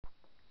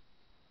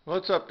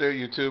What's up there,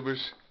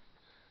 YouTubers?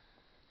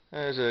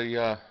 There's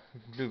a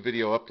new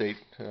video update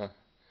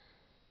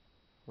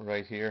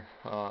right here.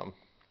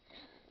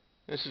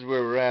 This is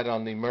where we're at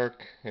on the Merc.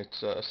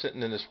 It's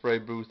sitting in the spray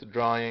booth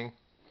drying.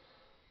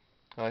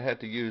 I had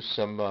to use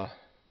some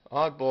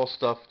oddball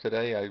stuff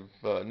today.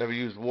 I've never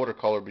used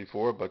watercolor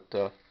before, but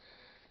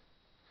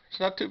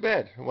it's not too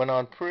bad. It went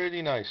on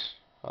pretty nice.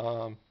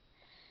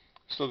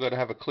 Still got to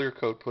have a clear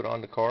coat put on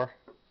the car,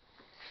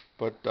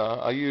 but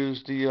I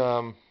used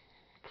the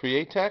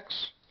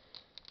Createx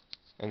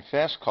and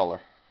Fast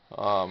Color.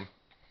 I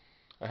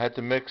had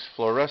to mix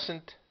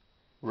fluorescent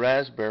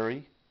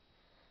raspberry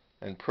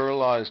and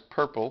pearlized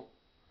purple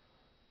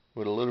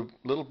with a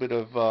little bit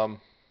of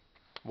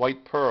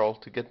white pearl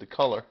to get the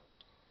color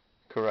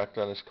correct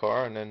on this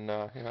car, and then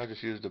I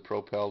just used the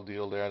Propel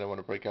deal there. I didn't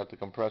want to break out the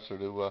compressor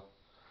to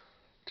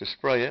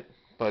spray it,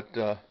 but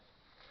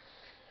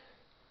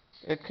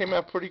it came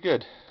out pretty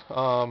good.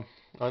 On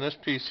this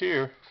piece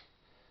here,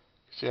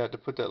 see, I had to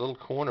put that little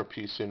corner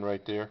piece in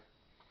right there,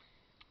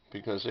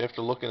 because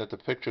after looking at the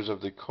pictures of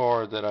the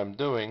car that I'm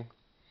doing,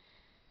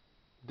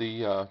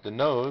 the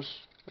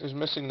nose is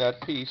missing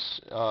that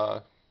piece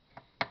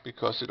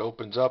because it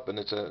opens up and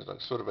it's a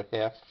sort of a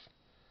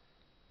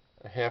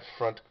half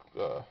front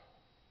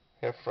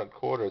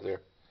quarter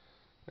there,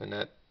 and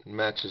that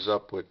matches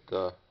up with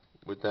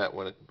that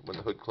when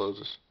the hood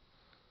closes.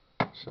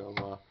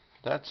 So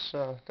that's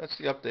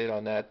the update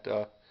on that.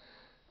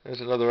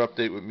 There's another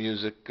update with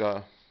music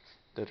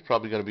that's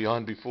probably going to be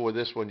on before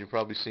this one. You've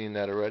probably seen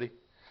that already.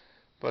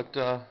 But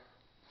yeah,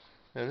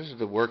 this is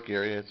the work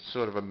area. It's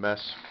sort of a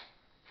mess.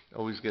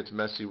 Always gets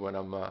messy when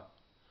I'm about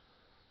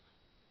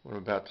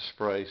to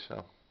spray.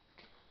 So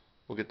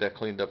we'll get that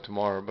cleaned up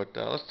tomorrow. But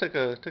let's take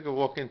a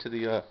walk into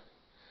the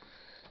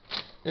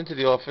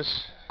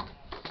office,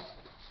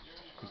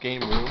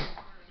 game room.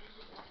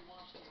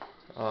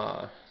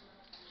 I'll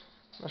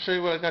show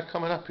you what I got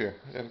coming up here.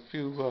 I got a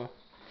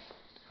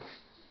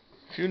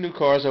few new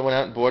cars I went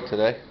out and bought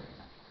today.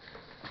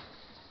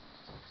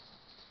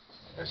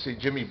 I see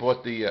Jimmy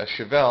bought the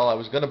Chevelle. I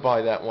was going to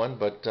buy that one,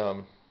 but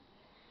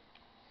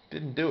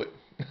didn't do it.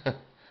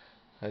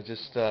 I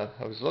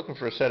was looking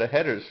for a set of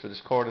headers for this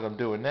car that I'm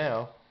doing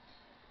now,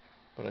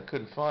 but I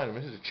couldn't find them.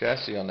 This is a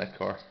chassis on that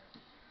car.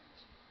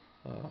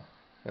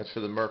 That's for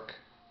the Merc.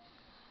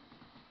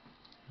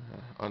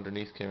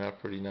 Underneath came out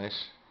pretty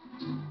nice.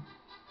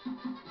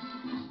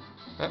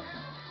 Oh,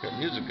 got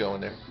music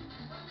going there.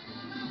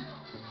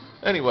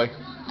 Anyway,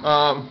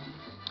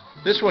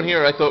 this one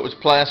here I thought was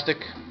plastic,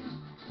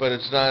 but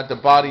it's not. The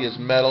body is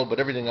metal, but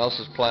everything else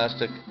is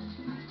plastic.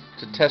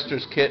 It's a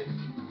tester's kit,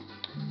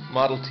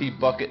 Model T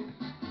bucket.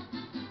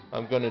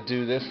 I'm going to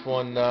do this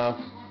one.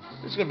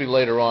 This is going to be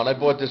later on. I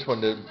bought this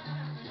one to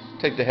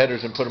take the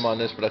headers and put them on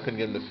this, but I couldn't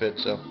get them to fit,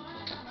 so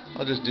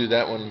I'll just do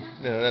that one.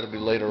 That'll be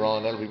later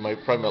on. That'll be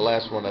probably my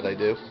last one that I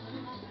do.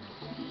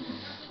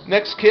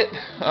 Next kit,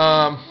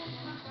 I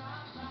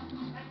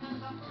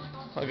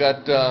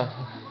got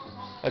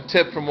a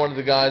tip from one of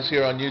the guys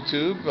here on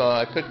YouTube.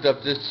 I picked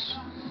up this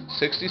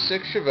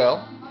 66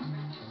 Chevelle.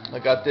 I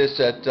got this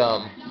at,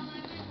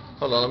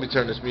 hold on, let me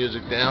turn this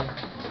music down.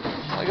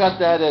 I got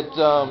that at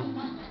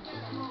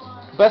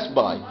Best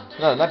Buy.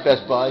 No, not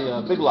Best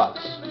Buy, Big Lots.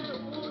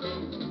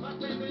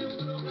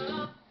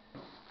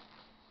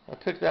 I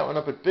picked that one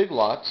up at Big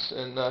Lots,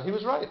 and he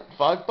was right,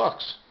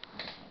 $5.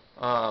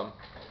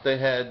 They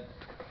had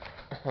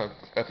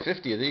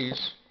 50 of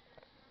these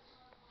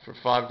for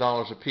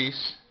 $5 a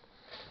piece,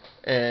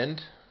 and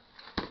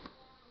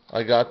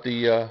I got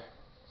the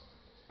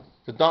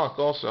donk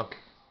also.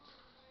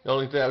 The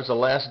only thing, that was the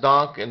last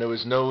donk, and there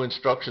was no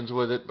instructions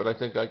with it, but I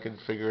think I can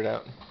figure it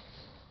out.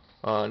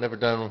 Never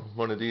done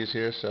one of these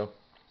here, so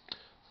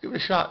give it a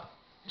shot.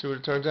 See what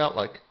it turns out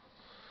like.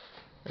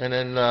 And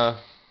then,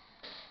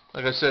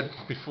 like I said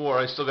before,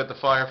 I still got the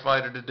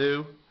Firefighter to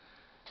do,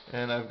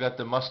 and I've got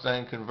the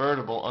Mustang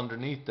convertible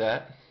underneath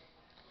that.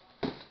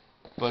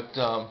 But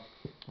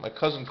my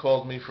cousin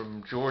called me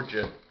from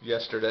Georgia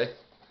yesterday,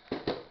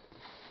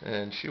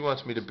 and she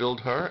wants me to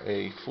build her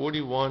a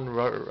 41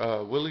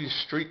 Willys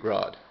Street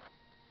Rod.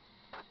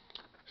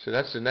 So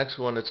that's the next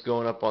one that's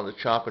going up on the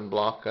chopping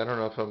block. I don't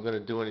know if I'm going to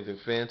do anything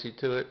fancy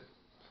to it,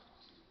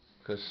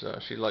 because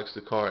she likes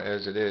the car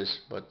as it is,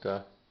 but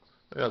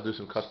maybe I'll do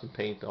some custom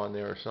paint on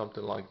there or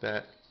something like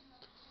that.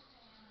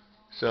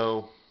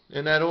 So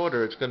in that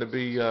order, it's going to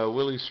be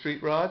Willys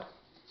Street Rod,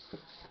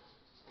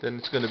 then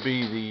it's going to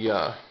be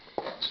the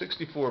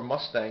 64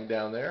 Mustang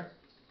down there.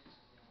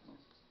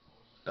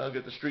 I'll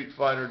get the Street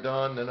Fighter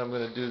done, then I'm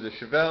going to do the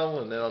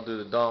Chevelle, and then I'll do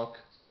the donk,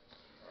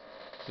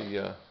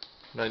 the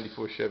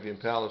 94 Chevy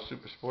Impala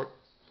Super Sport.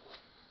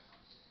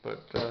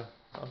 But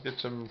I'll get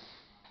some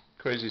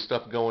crazy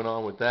stuff going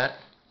on with that.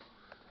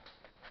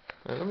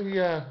 Let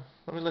me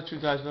let you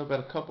guys know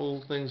about a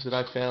couple things that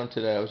I found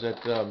today. I was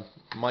at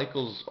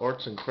Michael's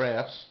Arts and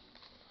Crafts,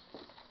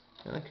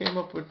 and I came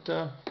up with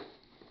a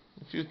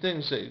few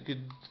things that you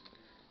could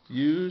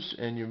use,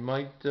 and you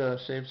might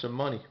save some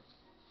money.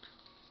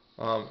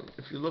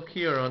 If you look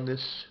here on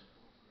this,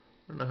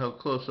 don't know how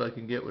close I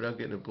can get without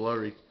getting it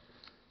blurry,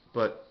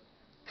 but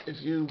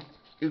if you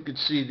could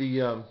see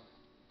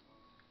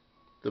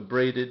the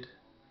braided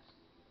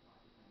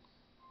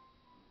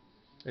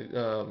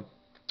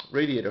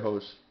radiator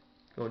hose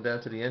going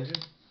down to the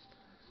engine.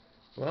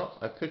 Well,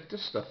 I picked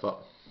this stuff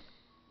up.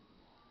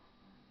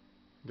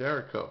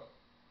 Darico.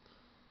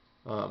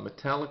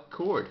 Metallic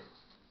cord.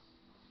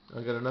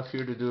 I got enough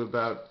here to do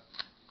about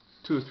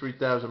 2,000 or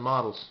 3,000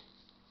 models,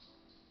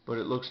 but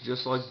it looks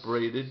just like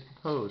braided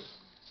hose.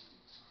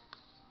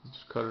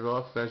 Just cut it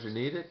off as you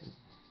need it.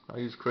 I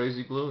use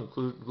crazy glue and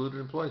glued it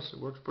in place.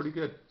 It works pretty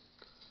good.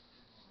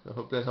 I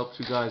hope that helps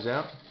you guys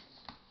out.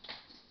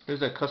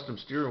 Here's that custom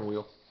steering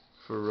wheel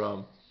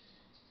for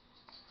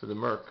the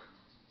Merc.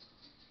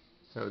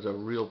 That was a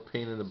real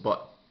pain in the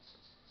butt.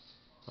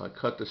 I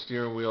cut the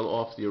steering wheel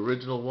off the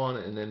original one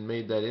and then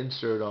made that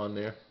insert on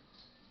there.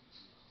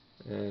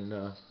 And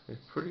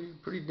it's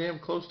pretty damn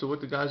close to what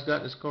the guy's got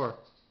in his car.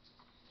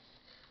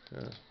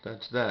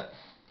 That's that.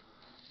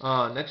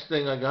 Next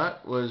thing I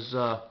got was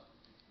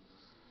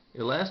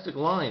elastic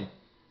line.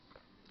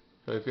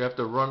 So if you have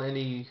to run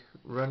any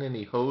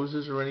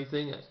hoses or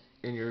anything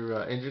in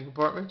your engine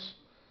compartments,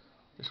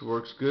 this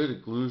works good.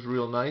 It glues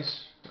real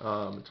nice.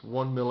 It's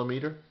 1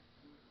 millimeter,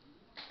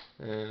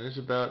 and it's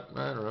about,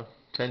 I don't know,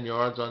 10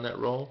 yards on that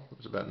roll. It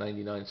was about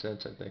 99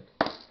 cents, I think.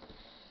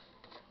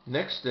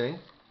 Next thing,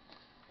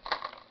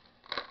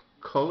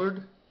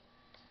 colored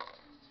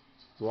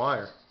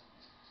wire.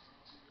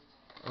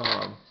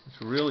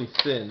 It's really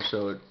thin,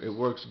 so it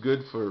works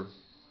good for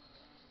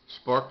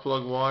spark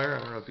plug wire. I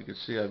don't know if you can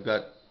see, I've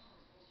got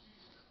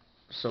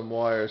some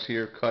wires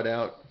here cut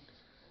out.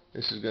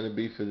 This is going to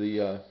be for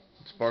the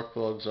spark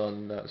plugs to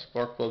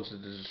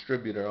the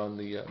distributor on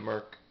the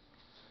Merc.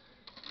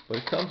 But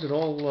it comes in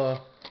all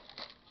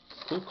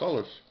cool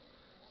colors.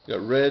 You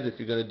got red if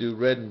you're going to do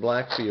red and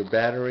black for your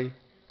battery,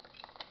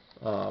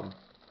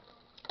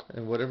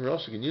 and whatever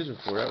else you can use them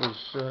for. That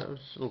was a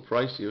little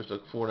pricey. It was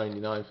like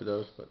 $4.99 for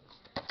those, but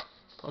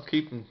I'll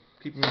keep them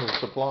in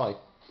supply.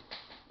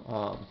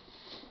 I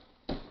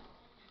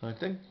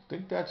think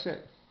that's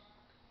it.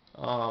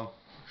 I'll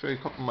show you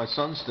a couple of my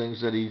son's things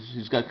that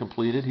he's got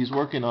completed. He's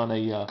working on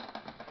a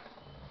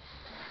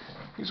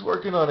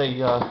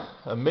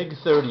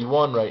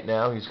MiG-31 right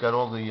now. He's got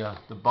all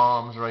the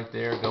bombs right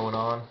there going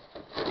on.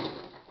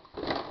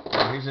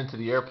 He's into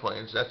the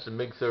airplanes. That's the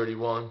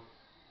MiG-31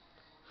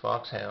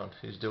 Foxhound.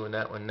 He's doing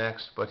that one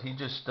next. But he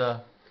just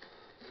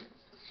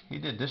he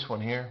did this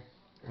one here,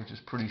 which is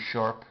pretty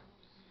sharp.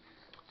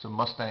 It's a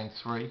Mustang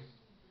 3.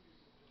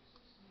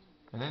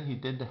 And then he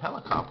did the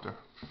helicopter,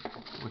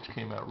 which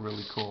came out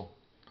really cool.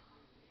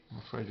 I'm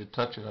afraid to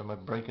touch it. I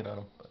might break it on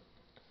him. But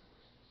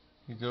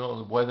he did all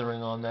the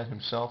weathering on that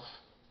himself.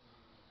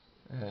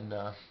 And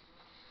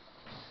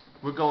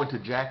we're going to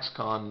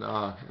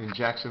JaxCon in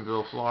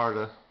Jacksonville,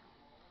 Florida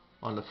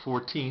on the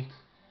 14th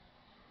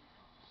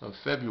of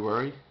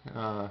February.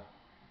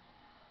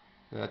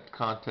 That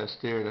contest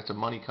there, that's a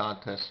money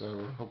contest.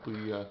 So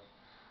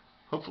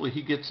hopefully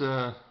he gets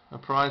a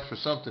prize for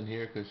something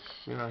here, because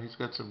he's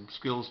got some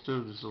skills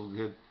too. This little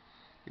kid,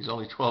 he's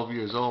only 12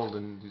 years old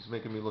and he's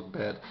making me look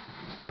bad.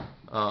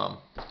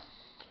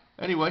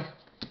 Anyway,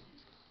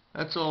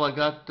 that's all I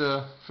got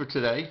for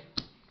today,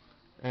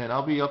 and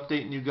I'll be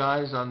updating you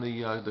guys on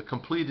the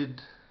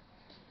completed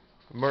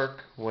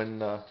Merc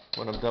when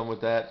I'm done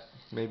with that.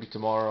 Maybe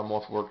tomorrow. I'm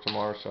off work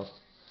tomorrow, so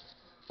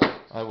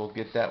I will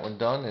get that one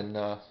done and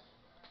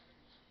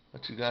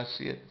let you guys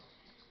see it.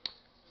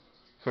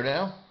 For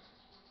now,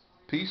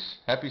 peace.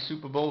 Happy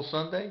Super Bowl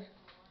Sunday.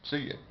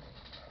 See ya.